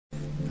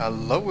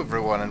Hello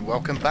everyone and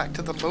welcome back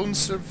to The Lone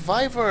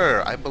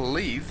Survivor! I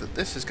believe that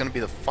this is going to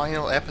be the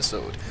final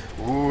episode.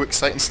 Ooh,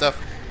 exciting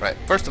stuff. Right,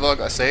 first of all I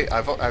gotta say,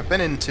 I've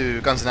been into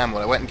Guns and Ammo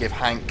and I went and gave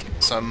Hank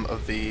one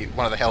of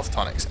the health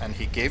tonics and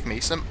he gave me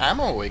some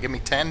ammo. He gave me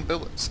 10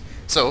 bullets.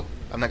 So,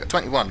 I've now got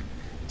 21.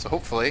 So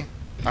hopefully,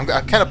 I've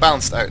kind of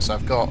balanced out, so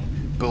I've got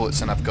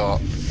bullets and I've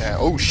got...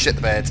 oh shit,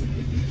 the bed.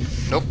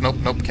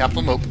 Nope,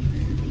 capital nope.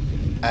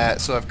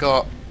 So I've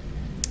got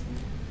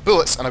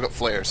bullets and I've got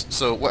flares.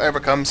 So whatever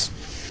comes,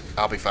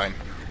 I'll be fine.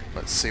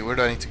 Let's see, where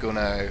do I need to go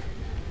now?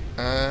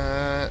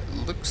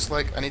 Looks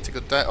like I need to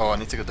go down... Oh, I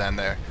need to go down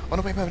there. Oh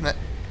no, wait a minute.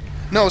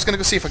 No, I was going to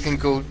go see if I can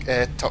go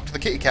talk to the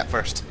kitty cat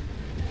first.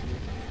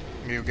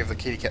 Maybe give the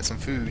kitty cat some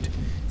food.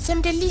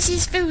 Some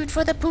delicious food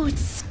for the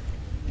boots.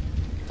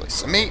 Place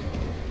some meat.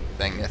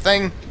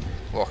 Thing.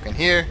 Walk in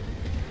here.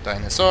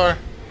 Dinosaur.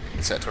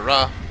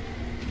 Etc.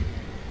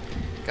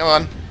 Come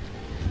on.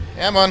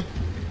 Come on.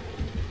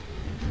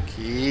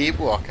 Keep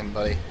walking,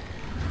 buddy.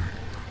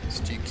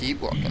 Just you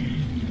keep walking.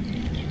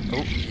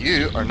 Oh,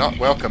 you are not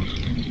welcome.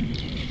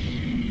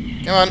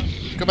 Come on,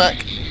 go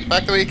back.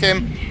 Back the way you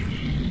came.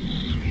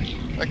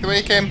 Back the way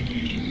you came.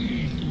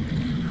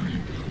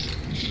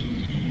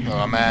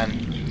 Oh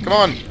man. Come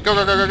on, go.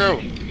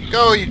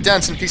 Go, you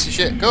dancing piece of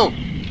shit, go.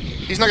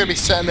 He's not going to be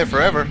sitting there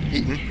forever,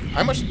 eating.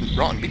 How much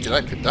rotten meat did I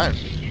put down?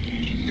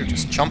 You're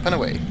just chomping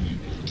away.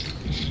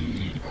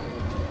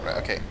 Right,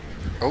 okay.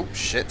 Oh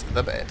shit,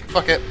 the bed.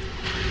 Fuck it.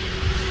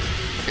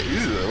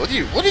 Ew,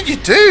 what did you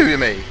do to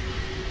me?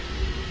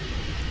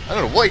 I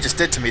don't know what he just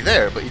did to me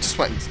there, but he just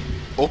went and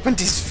opened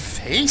his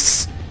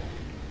face?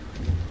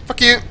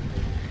 Fuck you!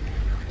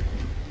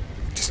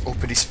 Just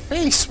opened his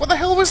face? What the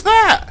hell was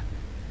that?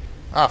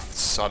 Ah,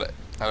 sod it.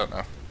 I don't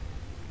know.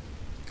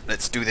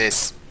 Let's do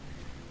this.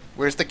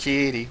 Where's the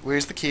kitty?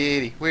 Where's the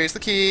kitty? Where's the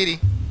kitty?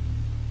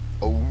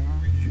 Oh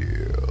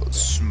yeah,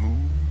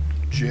 smooth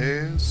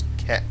jazz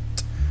cat.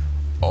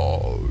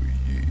 Oh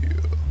yeah.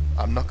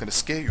 I'm not gonna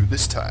scare you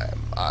this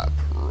time, I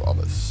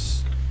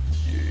promise.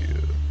 Yeah.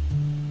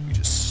 We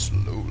just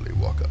slowly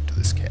walk up to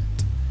this cat.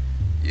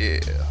 Yeah,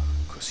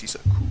 'cause he's a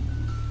cool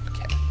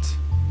cat.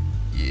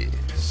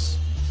 Yes.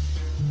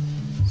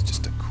 He's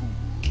just a cool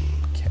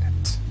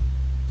cat.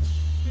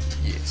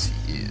 Yes,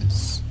 he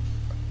is.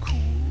 A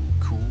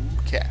cool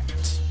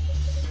cat.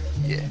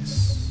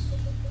 Yes.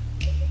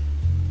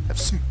 Have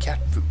some cat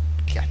food,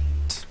 cat.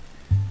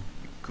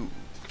 You cool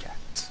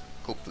cat.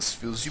 Hope this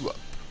fills you up.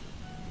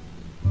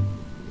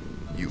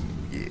 You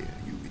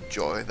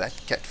enjoy that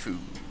cat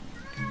food.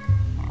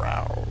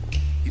 Meow.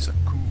 He's a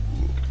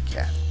cool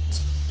cat.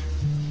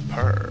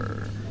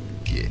 Purr.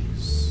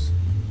 Yes.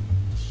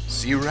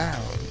 See you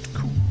around,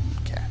 cool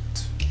cat.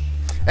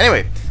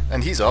 Anyway,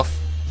 and he's off.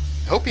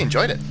 I hope you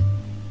enjoyed it.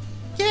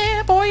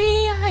 Yeah, boy,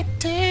 I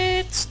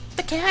did.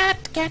 The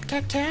cat.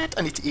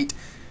 I need to eat.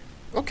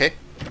 Okay.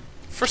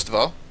 First of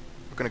all,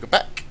 we're going to go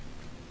back.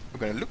 We're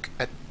going to look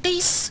at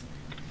these.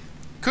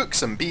 Cook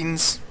some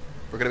beans.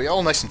 We're going to be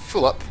all nice and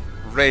full up,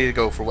 ready to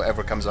go for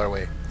whatever comes our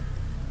way.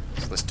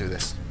 So let's do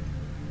this.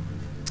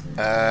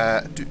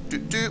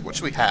 What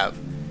should we have?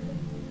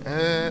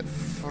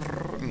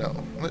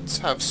 No. Let's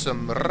have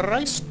some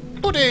rice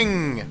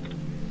pudding.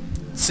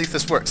 Let's see if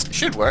this works. It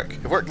should work.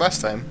 It worked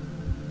last time.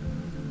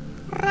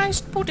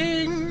 Rice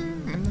pudding.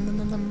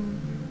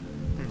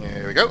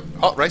 There we go.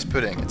 Hot rice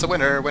pudding. It's a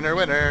winner.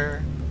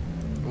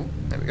 Ooh,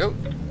 there we go.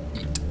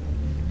 Eat.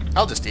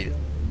 I'll just eat it.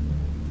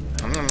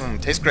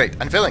 Tastes great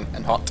and filling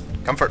and hot.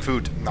 Comfort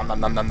food. Nom.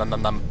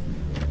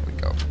 There we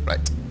go.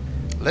 Right.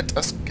 Let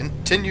us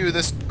continue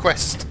this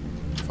quest,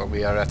 for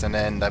we are at an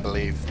end, I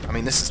believe. I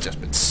mean, this has just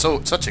been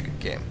such a good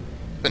game.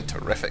 It's been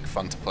terrific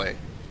fun to play.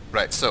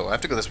 Right, so I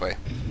have to go this way.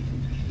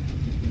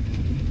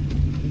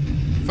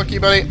 Fuck you,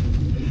 buddy.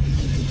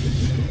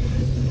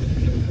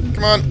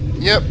 Come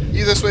on. Yep,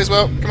 you this way as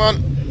well. Come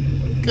on.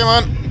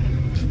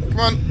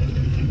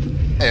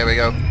 There we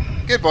go.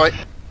 Good boy.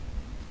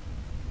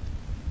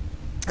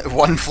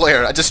 One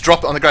flare. I just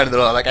drop it on the ground and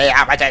they're all like, hey,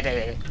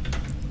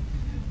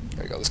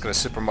 there we go. Let's go to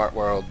Supermart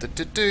World.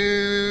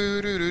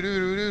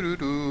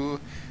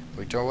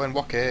 We're going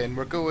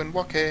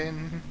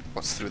walking.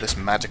 What's through this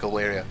magical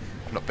area?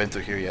 I've not been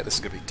through here yet. This is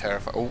gonna be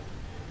terrifying.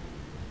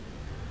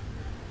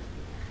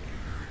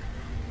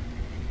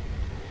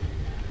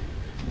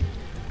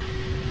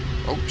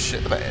 Oh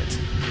shit, the bed.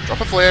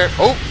 Drop a flare.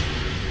 Oh!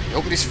 He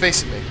opened his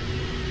face at me.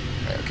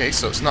 Right, okay,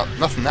 so it's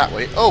nothing that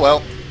way. Oh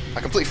well.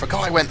 I completely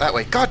forgot I went that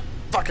way. God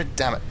fucking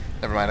damn it.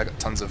 Never mind, I got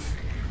tons of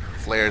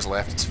flares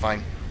left, it's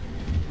fine.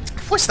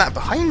 What's that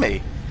behind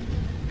me?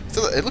 It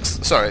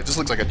just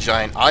looks like a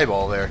giant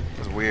eyeball there. It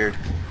was weird.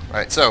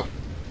 Right, so.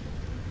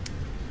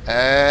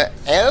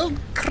 El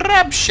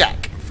Crab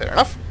Shack. Fair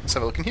enough. Let's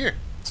have a look in here.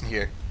 What's in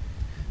here?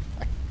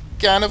 A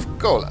can of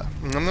cola.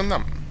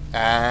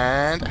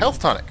 And a health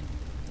tonic.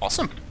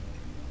 Awesome.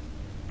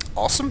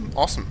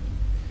 Awesome.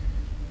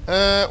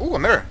 Ooh, a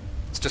mirror.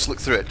 Let's just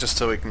look through it, just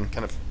so we can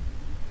kind of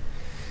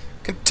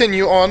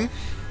continue on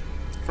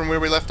from where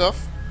we left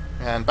off.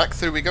 And back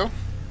through we go.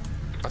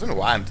 I don't know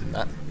why I'm doing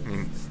that. I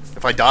mean,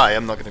 If I die,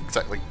 I'm not going to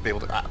exactly be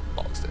able to... Ah,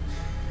 bollocks it.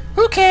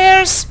 Who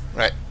cares?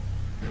 Right.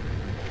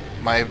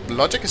 My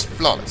logic is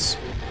flawless.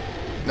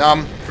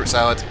 Nom, fruit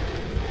salad.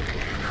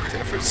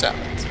 Take a fruit salad.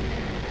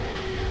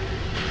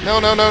 No,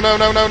 no, no, no,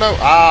 no, no, no.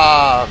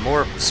 Ah,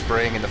 more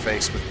spraying in the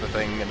face with the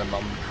thing and the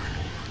mum.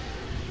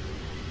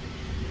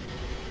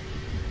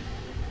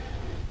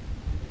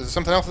 Is there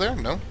something else there?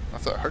 No? I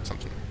thought I heard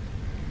something.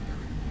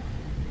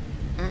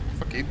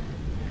 Fuck you.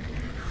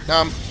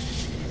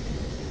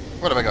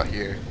 What have I got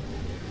here?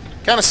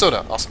 Can of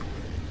soda. Awesome.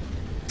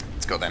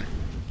 Let's go then.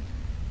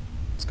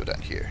 Let's go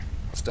down here.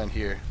 What's down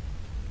here?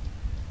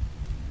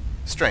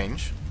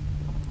 Strange.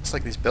 It's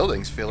like these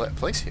buildings feel out of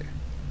place here.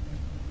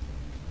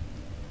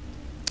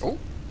 Oh.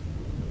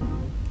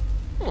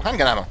 Oh,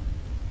 handgun ammo.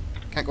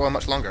 Can't go on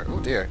much longer. Oh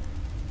dear.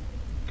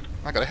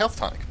 I got a health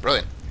tonic.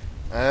 Brilliant.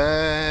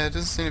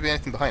 Doesn't seem to be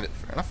anything behind it.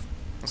 Fair enough.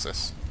 What's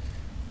this?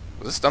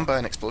 Was this done by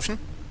an explosion?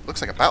 Looks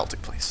like a battle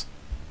took place.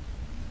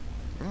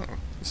 Oh,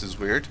 this is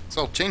weird. It's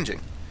all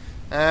changing.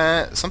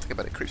 Something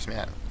about it creeps me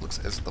out. Looks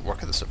as the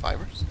work of the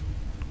survivors.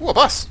 Ooh, a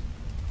bus!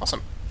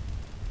 Awesome.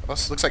 A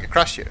bus looks like it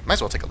crashed here. Might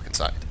as well take a look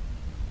inside.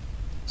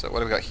 So what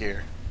have we got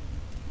here?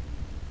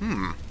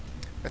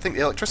 I think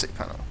the electricity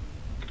panel.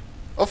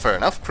 Oh, fair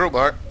enough.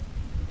 Crowbar.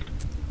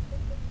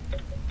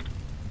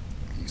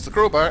 Use the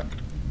crowbar.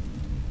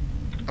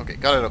 Okay,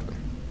 got it open.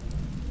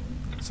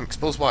 Some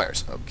exposed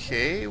wires.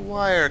 Okay,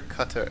 wire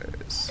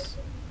cutters.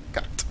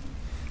 Cut.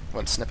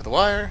 One snip of the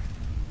wire.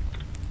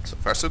 So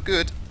far, so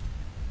good.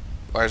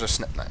 Wires are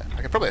snipped now.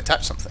 I could probably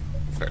attach something.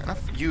 Fair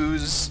enough.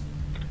 Use...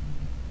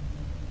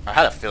 I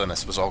had a feeling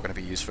this was all going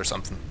to be used for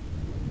something.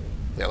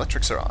 The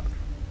electrics are on.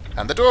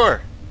 And the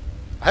door!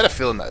 I had a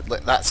feeling that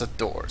that's a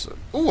door. So,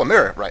 ooh, a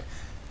mirror! Right.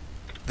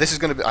 This is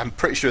going to be... I'm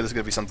pretty sure this is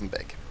going to be something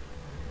big.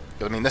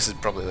 I mean, this is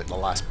probably like the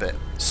last bit.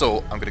 So,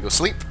 I'm going to go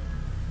sleep.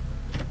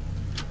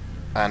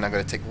 And I'm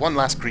going to take one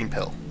last green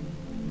pill.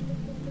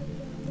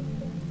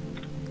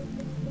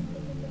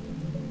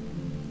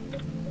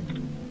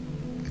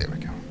 There we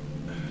go.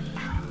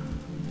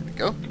 There we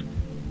go.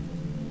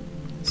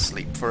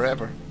 Sleep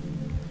forever.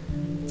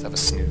 Let's have a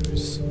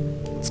snooze.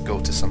 Let's go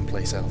to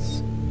someplace else.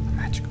 A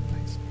magical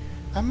place.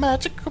 A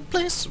magical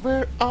place,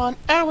 we're on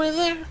our way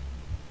there.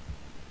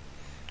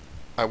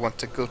 I want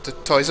to go to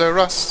Toys R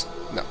Us.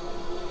 No.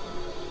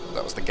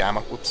 That was the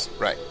gamma. Whoops.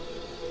 Right.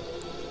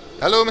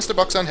 Hello, Mr.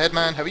 Box-on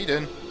Headman. How are you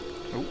doing?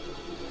 Oh.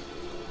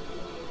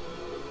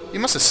 You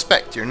must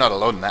suspect you're not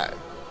alone now.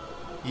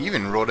 You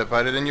even wrote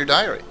about it in your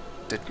diary,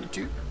 didn't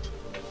you?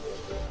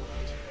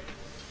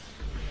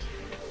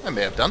 I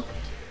may have done.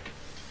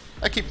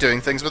 I keep doing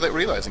things without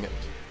realizing it.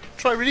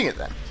 Try reading it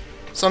then.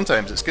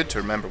 Sometimes it's good to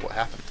remember what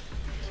happened.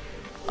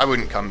 I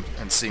wouldn't come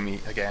and see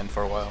me again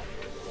for a while,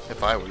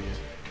 if I were you.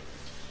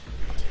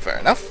 Fair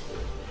enough.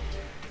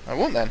 I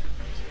won't then.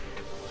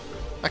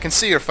 I can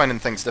see you're finding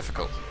things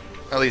difficult.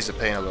 I'll ease the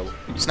pain a little.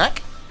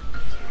 Snack?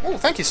 Oh,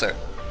 thank you, sir.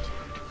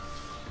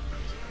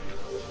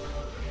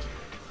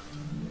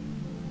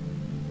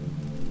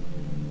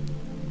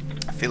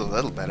 I feel a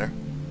little better.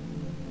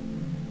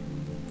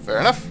 Fair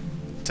enough.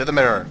 To the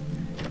mirror.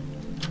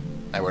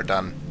 Now we're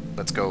done.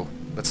 Let's go.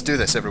 Let's do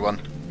this,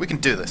 everyone. We can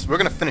do this. We're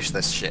gonna finish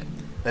this shit.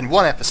 In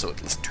one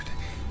episode. Let's do it.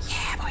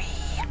 Yeah, boy.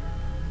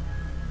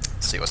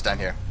 Let's see what's down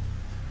here.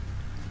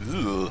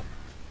 Ugh.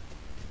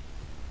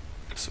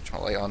 Switch my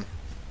light on.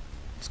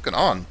 What's going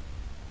on?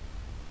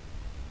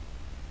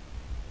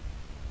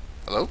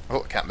 Hello?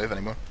 Oh, I can't move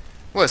anymore.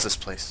 What is this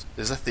place?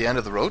 Is this the end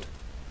of the road?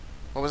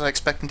 What was I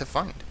expecting to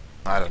find?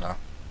 I don't know.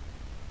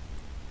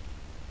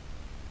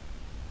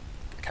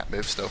 I can't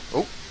move still.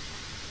 Oh!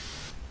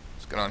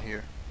 What's going on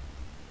here?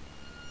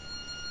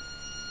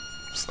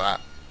 What's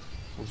that?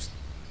 Oops.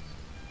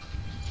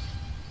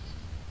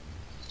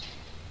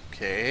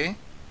 Okay.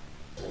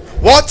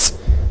 What?!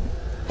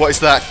 What is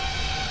that?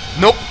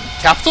 Nope!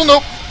 Capital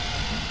nope!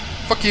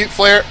 Fuck you,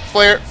 flare,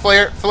 flare,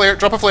 flare, flare,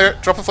 drop a flare,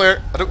 drop a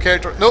flare, I don't care,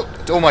 nope,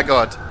 oh my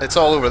god, it's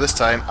all over this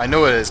time, I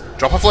know it is,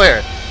 drop a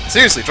flare,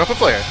 seriously, drop a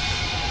flare.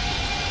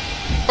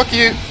 Fuck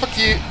you, fuck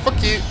you,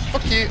 fuck you,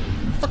 fuck you,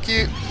 fuck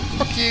you,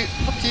 fuck you,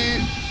 fuck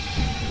you,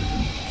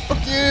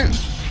 fuck you.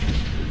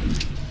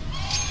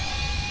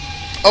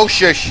 Oh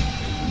shush.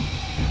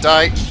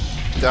 Die,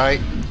 die,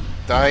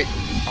 die,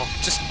 oh,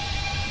 just,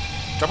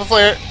 drop a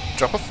flare,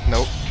 drop a,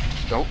 no,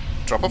 no,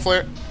 drop a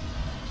flare.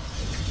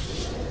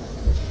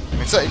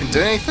 Is that even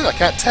doing anything? I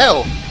can't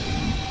tell.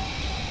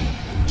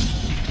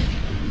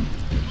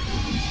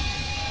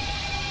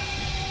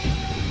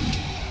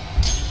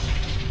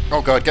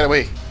 Oh god, get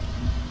away.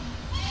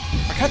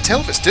 I can't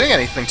tell if it's doing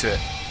anything to it.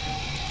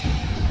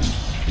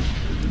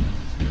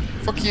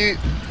 Fuck you,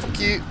 fuck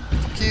you,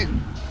 fuck you.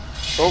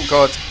 Oh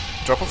god,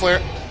 drop a flare.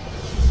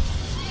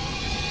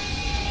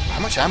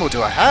 How much ammo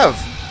do I have?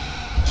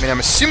 I mean, I'm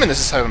assuming this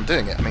is how I'm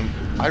doing it. I mean,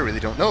 I really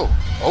don't know.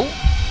 Oh?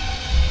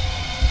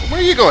 Where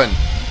are you going?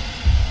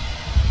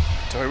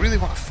 Do I really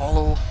want to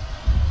follow?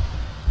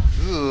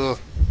 Ugh.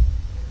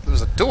 There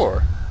was a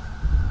door.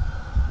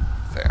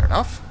 Fair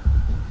enough.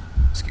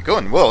 Let's keep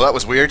going. Whoa, that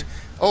was weird.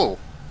 Oh.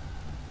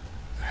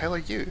 The hell are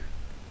you?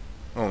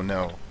 Oh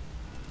no.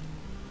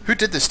 Who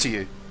did this to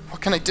you?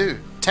 What can I do?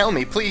 Tell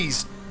me,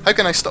 please! How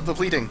can I stop the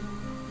bleeding?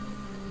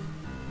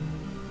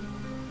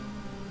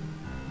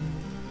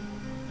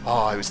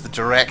 Oh, I was the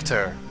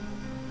director.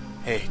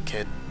 Hey,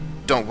 kid,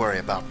 don't worry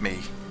about me.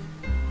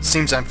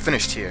 Seems I'm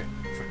finished here.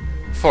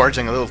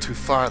 Foraging a little too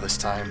far this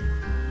time.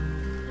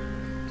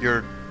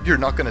 You're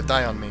not gonna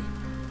die on me.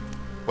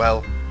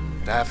 Well,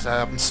 it'd have to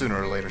happen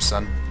sooner or later,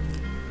 son.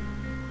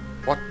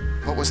 What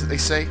was it they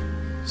say?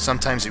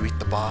 Sometimes you eat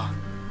the bar.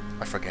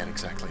 I forget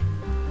exactly.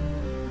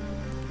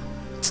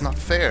 It's not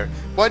fair.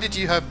 Why did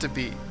it have to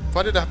be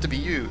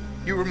you?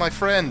 You were my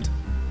friend.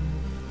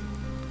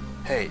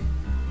 Hey,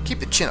 keep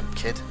the chin up,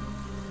 kid.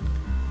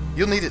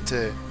 You'll need it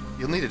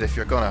if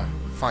you're gonna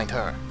find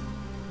her.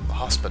 The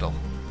hospital.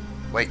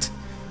 Wait.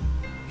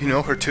 You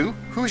know her too?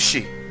 Who is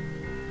she?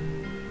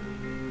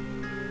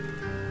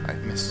 I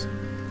miss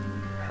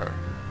her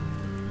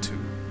too.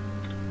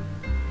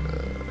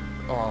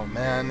 Oh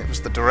man, it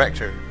was the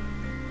director.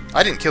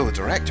 I didn't kill the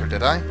director,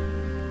 did I?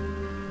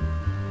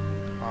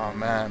 Oh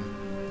man.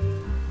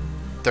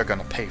 They're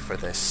gonna pay for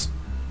this.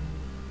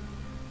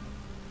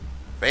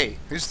 Hey,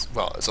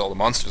 well, it's all the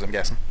monsters, I'm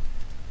guessing.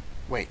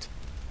 Wait.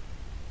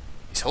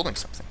 He's holding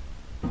something.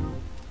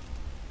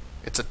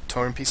 It's a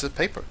torn piece of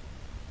paper.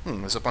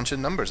 There's a bunch of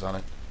numbers on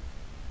it.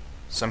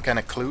 Some kind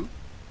of clue?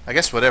 I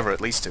guess whatever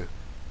it leads to.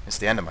 It's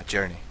the end of my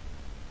journey.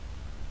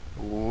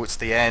 Ooh, it's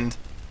the end.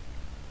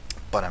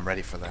 But I'm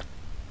ready for that.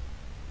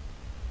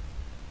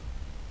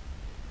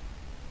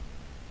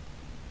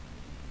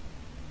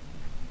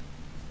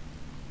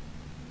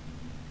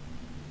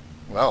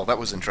 Well, that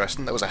was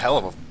interesting. That was a hell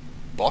of a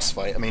boss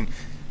fight. I mean,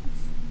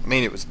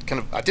 it was kind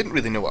of... I didn't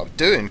really know what I was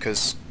doing,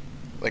 because,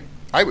 like,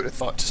 I would have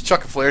thought just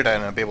chuck a flare down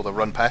and I'd be able to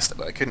run past it,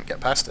 but I couldn't get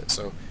past it,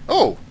 so...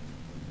 Oh!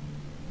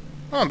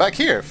 Oh, I'm back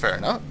here. Fair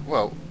enough.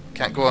 Well,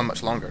 can't go on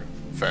much longer.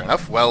 Fair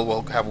enough. Well,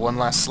 we'll have one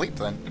last sleep,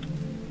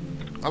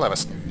 then. I'll have a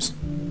snooze.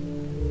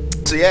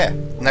 So yeah,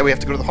 now we have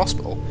to go to the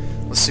hospital.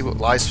 Let's see what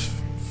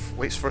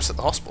waits for us at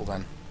the hospital,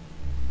 then.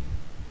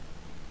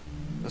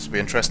 This will be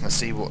interesting to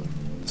see what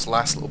this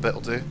last little bit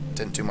will do.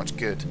 Didn't do much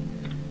good.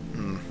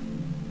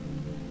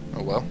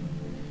 Oh well.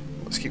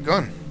 Let's keep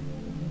going.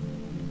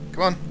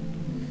 Come on.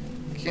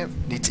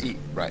 Need to eat.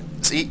 Right.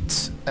 Let's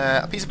eat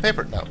a piece of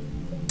paper. No.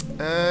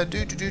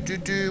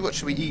 What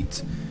should we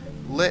eat?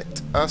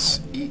 Let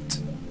us eat.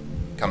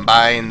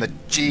 Combine the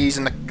cheese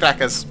and the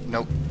crackers.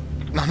 Nope.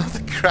 No, not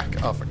the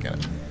crack. Oh,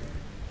 forget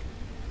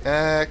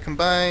it.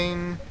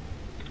 Combine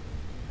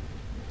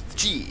the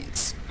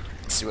cheese.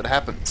 Let's see what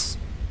happens.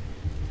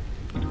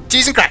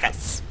 Cheese and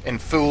crackers in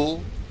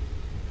full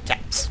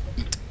caps.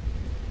 Eat.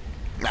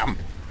 Nom.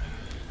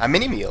 A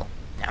mini meal.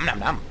 Nom nom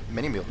nom.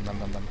 Mini meal. Nom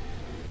nom nom.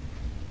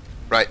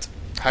 Right.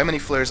 How many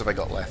flares have I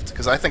got left?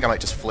 Because I think I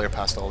might just flare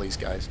past all these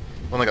guys.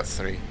 I've only got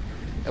 3.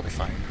 It'll be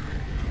fine.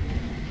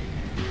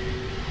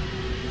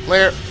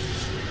 Flare.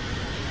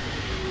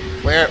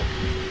 Flare.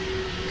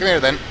 Come here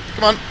then.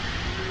 Come on.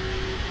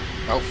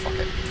 Oh, fuck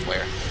it.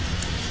 Flare.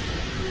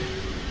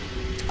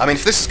 I mean,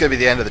 if this is going to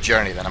be the end of the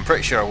journey, then I'm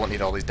pretty sure I won't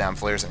need all these damn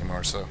flares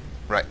anymore, so...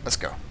 Right, let's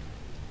go.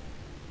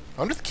 I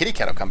wonder if the kitty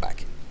cat will come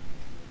back.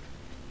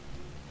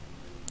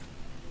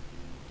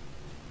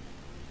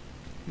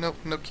 Nope,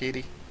 no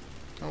kitty.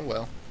 Oh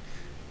well.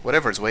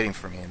 Whatever is waiting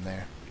for me in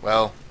there.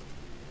 Well,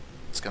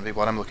 it's going to be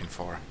what I'm looking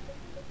for.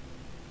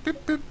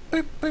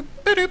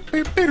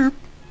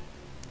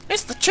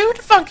 It's the Chew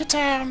to Funky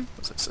Town.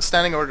 It's a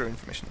standing order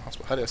information in the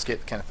hospital. How to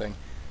escape kind of thing.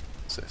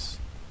 What's this?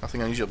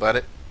 Nothing unusual about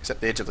it,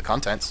 except the age of the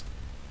contents.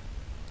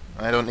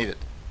 I don't need it.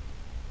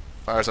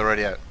 Fire's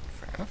already out.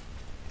 Fair enough.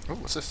 Oh,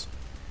 what's this?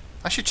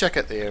 I should check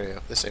out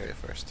this area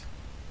first.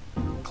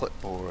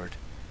 Clipboard.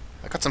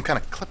 I got some kind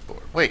of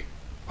clipboard. Wait,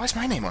 why is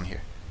my name on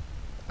here?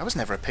 I was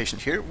never a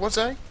patient here, was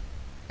I?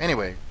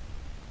 Anyway,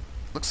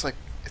 looks like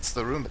it's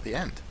the room at the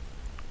end.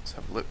 Let's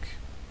have a look.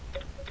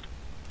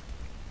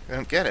 I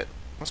don't get it.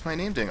 What's my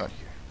name doing on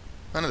here?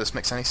 None of this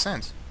makes any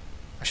sense.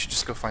 I should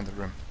just go find the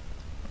room.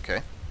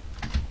 Okay.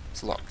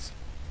 It's locked.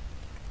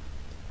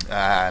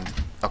 And,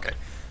 okay.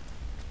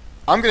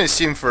 I'm going to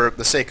assume for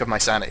the sake of my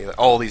sanity that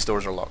all these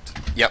doors are locked.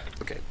 Yep,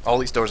 okay. All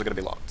these doors are going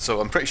to be locked. So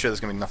I'm pretty sure there's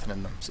going to be nothing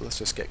in them. So let's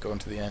just get going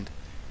to the end.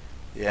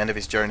 The end of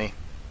his journey.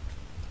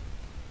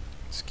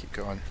 Let's keep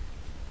going.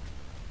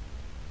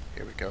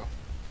 Here we go.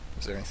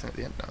 Is there anything at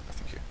the end? No,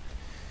 nothing here.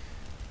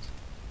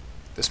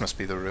 This must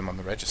be the room on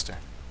the register.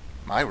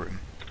 My room.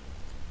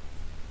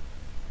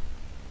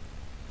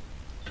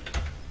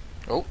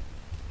 Oh.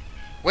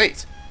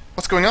 Wait!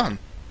 What's going on?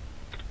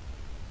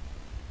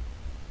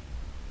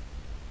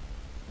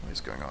 What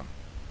is going on?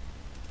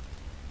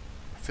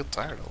 I feel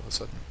tired all of a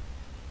sudden.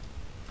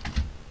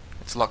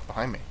 It's locked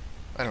behind me.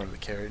 I don't really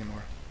care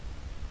anymore.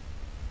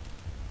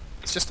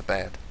 It's just a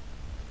bed.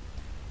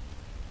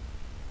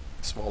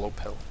 Swallow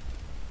pill.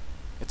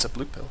 It's a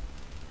blue pill.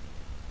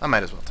 I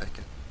might as well take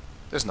it.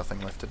 There's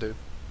nothing left to do.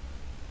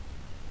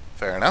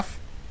 Fair enough.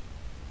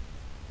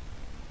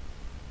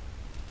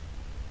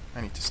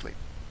 I need to sleep.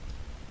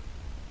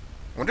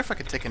 I wonder if I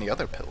could take any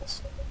other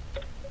pills.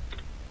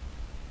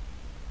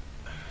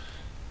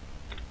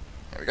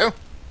 There we go.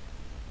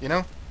 You know?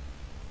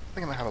 I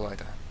think I might have a lie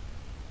down.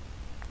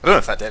 I don't know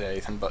if that did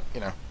anything, but, you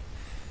know.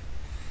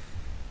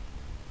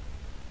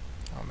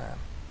 Oh man.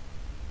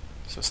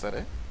 So is that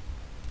it?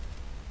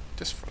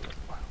 Just for a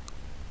little while.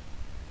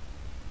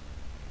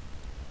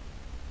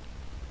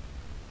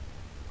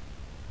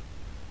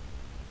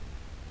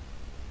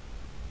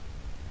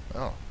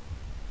 Oh.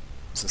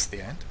 Is this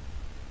the end?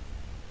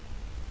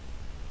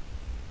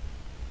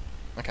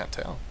 I can't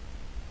tell.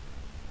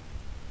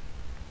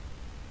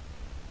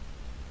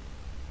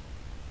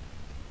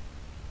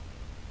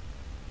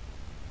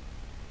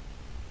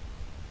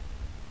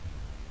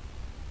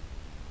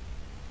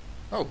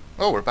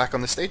 Oh, we're back on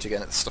the stage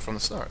again at the stuff from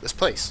the start. This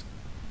place.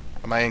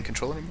 Am I in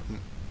control anymore?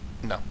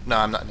 No,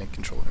 I'm not in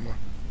control anymore.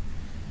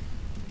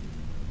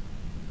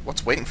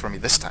 What's waiting for me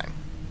this time?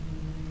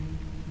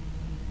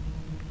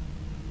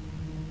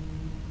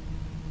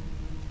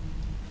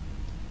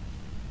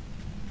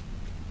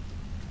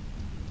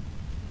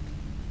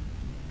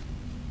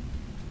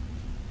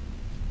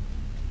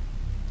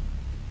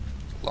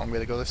 It's a long way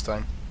to go this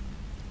time.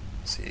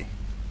 Let's see.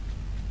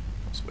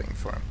 What's waiting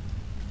for him?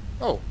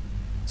 Oh,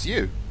 it's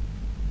you.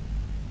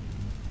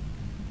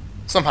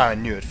 Somehow I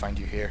knew I'd find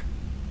you here.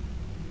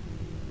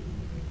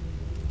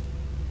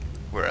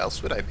 Where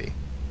else would I be?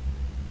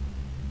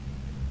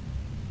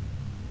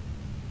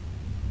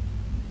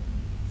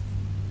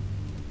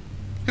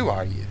 Who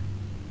are you?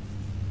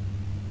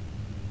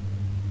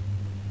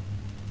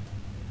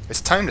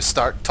 It's time to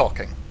start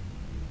talking.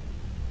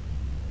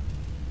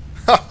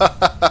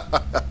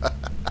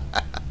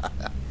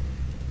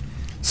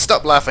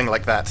 Stop laughing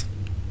like that.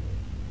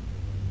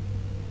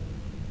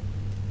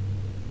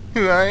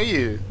 Who are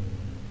you?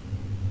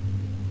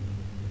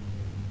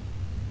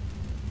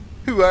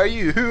 Who are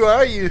you? Who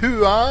are you?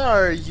 Who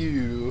are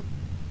you?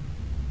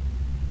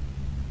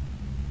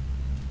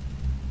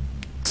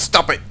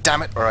 Stop it,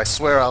 damn it, or I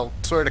swear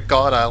to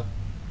God I'll...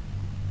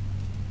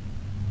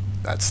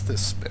 That's the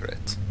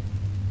spirit.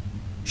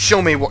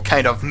 Show me what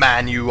kind of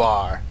man you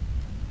are.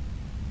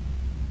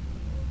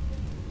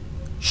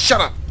 Shut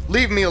up!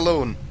 Leave me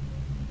alone!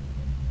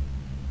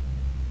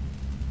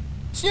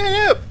 Shut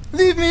up!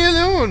 Leave me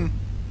alone!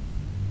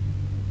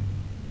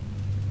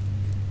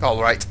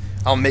 Alright,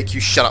 I'll make you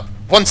shut up,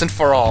 once and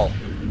for all!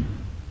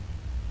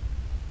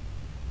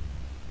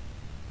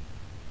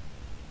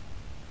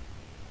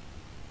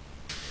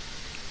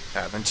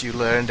 Haven't you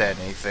learned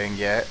anything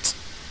yet?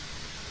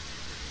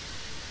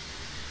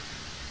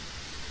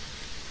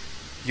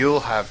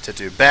 You'll have to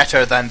do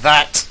better than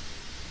that!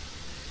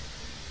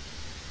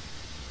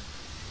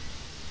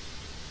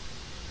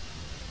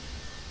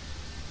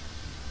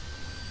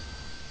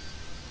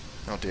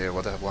 Oh dear,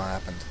 what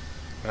happened?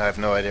 I have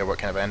no idea what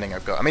kind of ending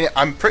I've got. I mean,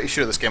 I'm pretty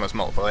sure this game has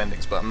multiple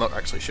endings, but I'm not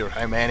actually sure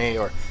how many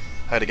or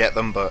how to get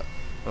them, but...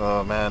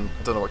 Oh man,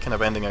 I don't know what kind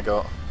of ending I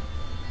got.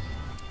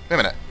 Wait a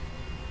minute.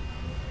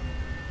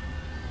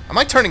 Am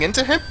I turning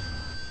into him?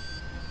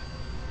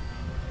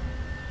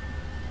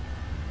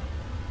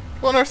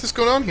 What on earth is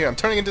going on here? I'm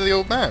turning into the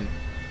old man.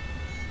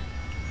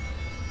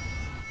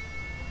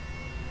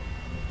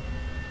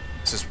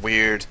 This is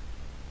weird.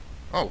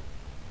 Oh.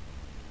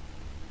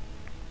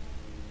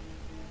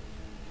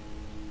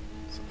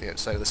 It's at the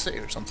outside of the city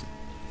or something.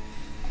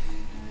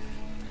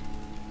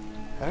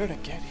 How did I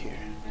get here?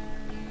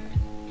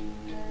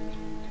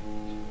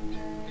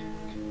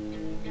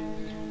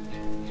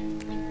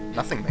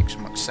 Nothing makes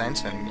much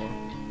sense anymore.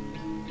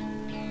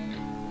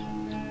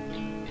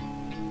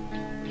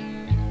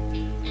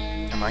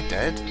 Am I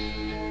dead?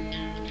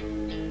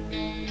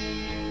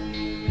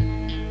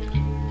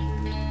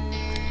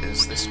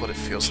 Is this what it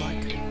feels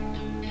like?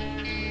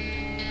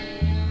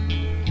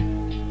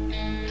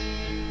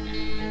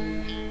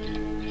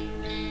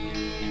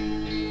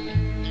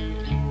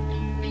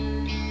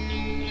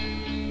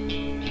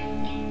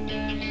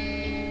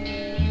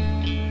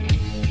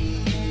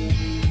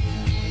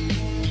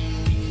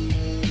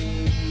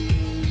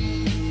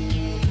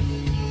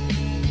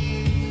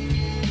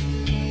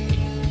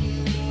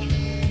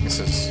 This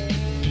is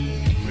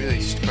really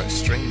quite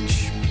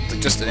strange. It's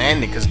just an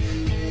ending, because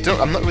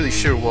I'm not really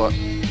sure what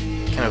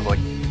kind of like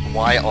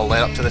why it all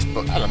led up to this,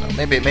 but I don't know.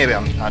 Maybe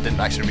I didn't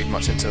actually read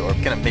much into it, or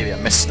kind of maybe I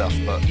missed stuff.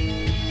 But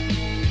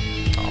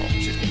oh,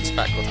 she's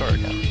back with her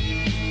again.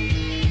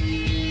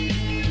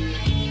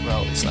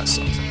 Well, at least that's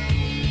something.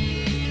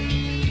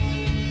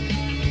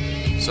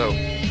 So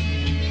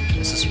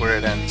this is where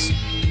it ends.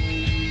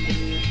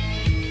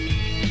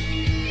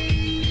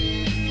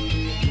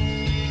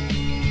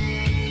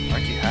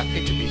 Aren't you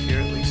happy to be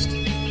here at least?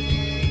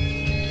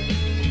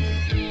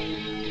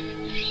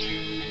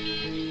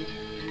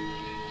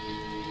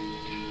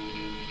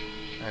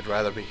 I'd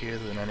rather be here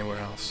than anywhere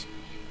else.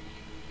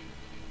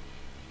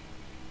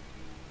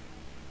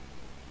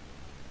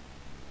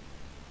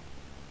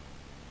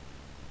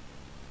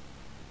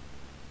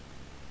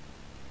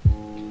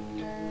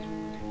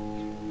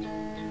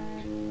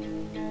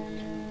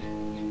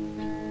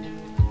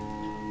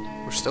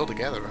 We're still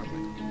together, aren't we?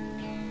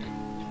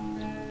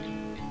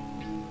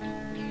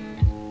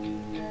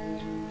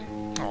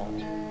 Oh.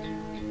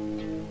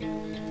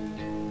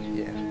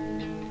 Yeah.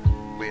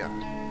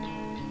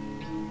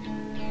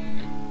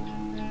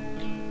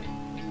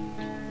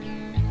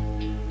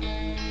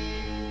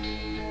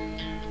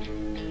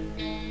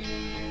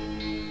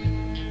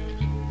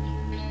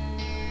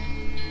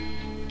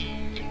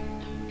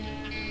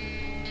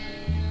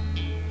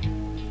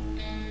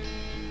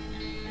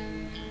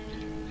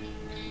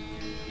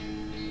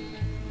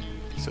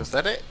 So is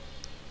that it?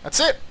 That's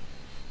it!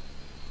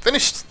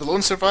 Finished! The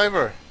Lone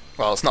Survivor!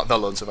 Well, it's not The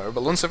Lone Survivor,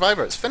 but Lone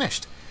Survivor, it's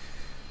finished.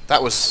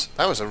 That was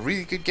a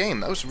really good game.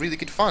 That was really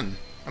good fun.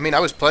 I mean,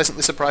 I was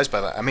pleasantly surprised by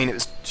that. I mean, it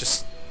was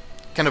just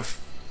kind of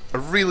a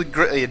really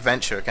gritty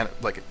adventure, kind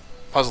of like a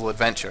puzzle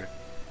adventure.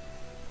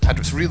 Had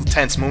its real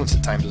tense moments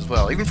at times as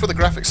well. Even for the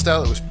graphic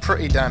style, it was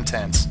pretty damn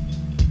tense.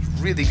 It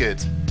was really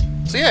good.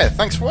 So yeah,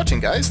 thanks for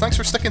watching, guys. Thanks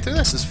for sticking through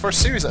this. This is the first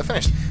series that I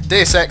finished.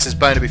 Deus Ex is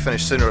bound to be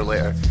finished sooner or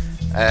later.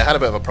 I had a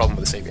bit of a problem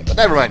with the saving, but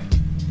never mind.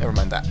 Never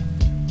mind that.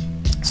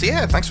 So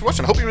yeah, thanks for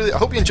watching. I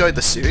hope you enjoyed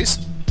this series.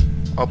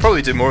 I'll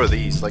probably do more of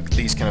these, like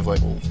these kind of like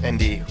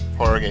indie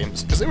horror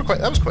games, because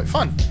that was quite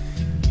fun.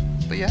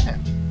 But yeah,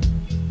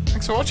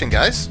 thanks for watching,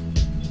 guys.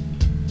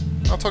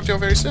 I'll talk to you all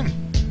very soon.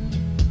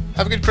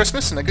 Have a good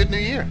Christmas and a good New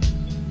Year.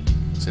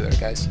 See you there,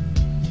 guys.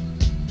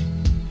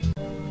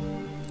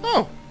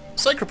 Oh,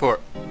 psych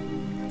report.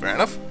 Fair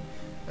enough.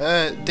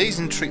 Days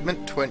in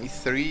treatment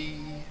 23.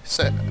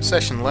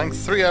 Session length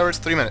 3 hours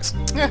 3 minutes.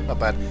 Yeah, not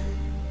bad.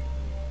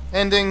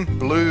 Ending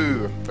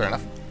blue. Fair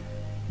enough.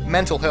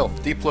 Mental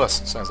health D+.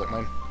 Sounds like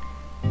mine.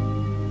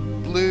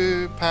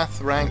 Blue path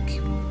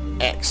rank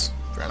X.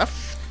 Fair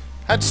enough.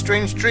 Had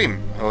strange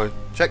dream. Oh,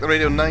 checked the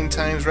radio 9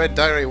 times. Read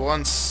diary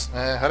once.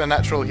 Had a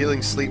natural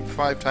healing sleep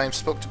 5 times.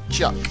 Spoke to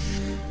Chuck.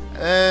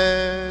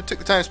 Took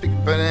the time to speak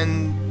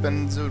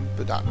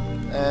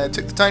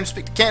took the time to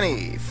speak to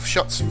Kenny.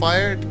 Shots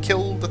fired.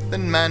 Killed the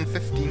Thin Man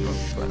 15. Oh,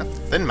 fair enough.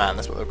 Thin Man,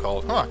 that's what they're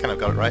called. Oh, I kind of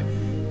got it right.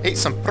 Ate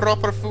some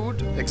proper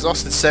food.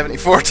 Exhausted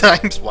 74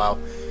 times. Wow.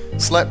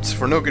 Slept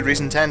for no good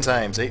reason 10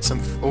 times. Ate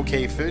some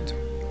okay food.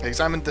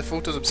 Examined the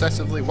photos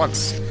obsessively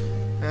once.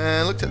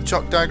 Looked at the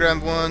chalk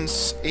diagram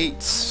once.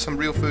 Ate some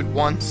real food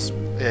once.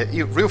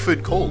 Real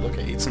food cold.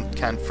 Okay. Ate some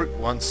canned fruit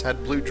once.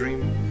 Had blue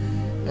dream.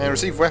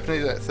 Received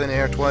weaponry at thin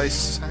air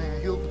twice.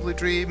 Healed the blue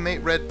dream.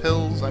 Ate red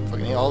pills. I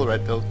fucking ate all the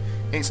red pills.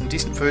 Ate some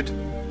decent food.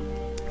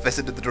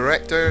 Visited the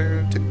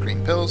director. Took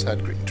green pills.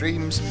 Had green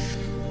dreams.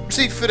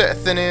 Received food at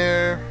thin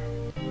air.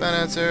 Bad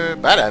answer.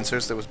 Bad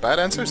answers. There was bad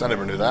answers. I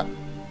never knew that.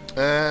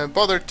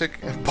 Bothered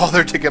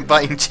to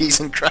combine cheese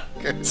and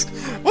crackers.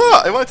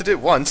 What? I wanted to do it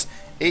once.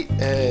 Ate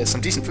some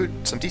decent food,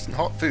 some decent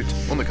hot food.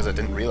 Only because I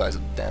didn't realise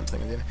the damn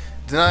thing.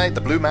 Denied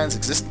the blue man's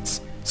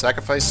existence.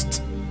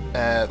 Sacrificed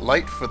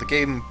light for the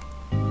game,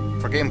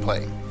 for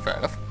gameplay. Fair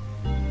enough.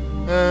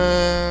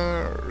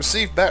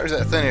 Received batteries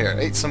out of thin air.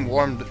 Ate some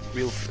warmed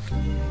real food.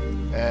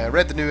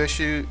 Read the new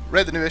issue.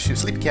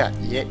 Sleepy Cat.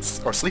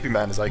 Yes, or Sleepy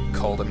Man as I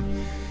called him.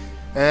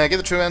 Give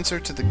the true answer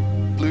to the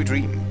blue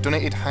dream.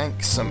 Donated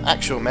Hank some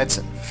actual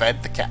medicine.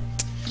 Fed the cat.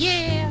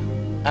 Yeah.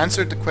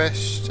 Answered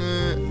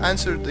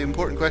the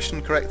important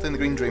question correctly in the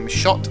green dream.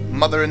 Shot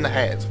mother in the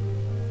head.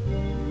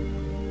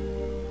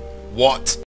 What?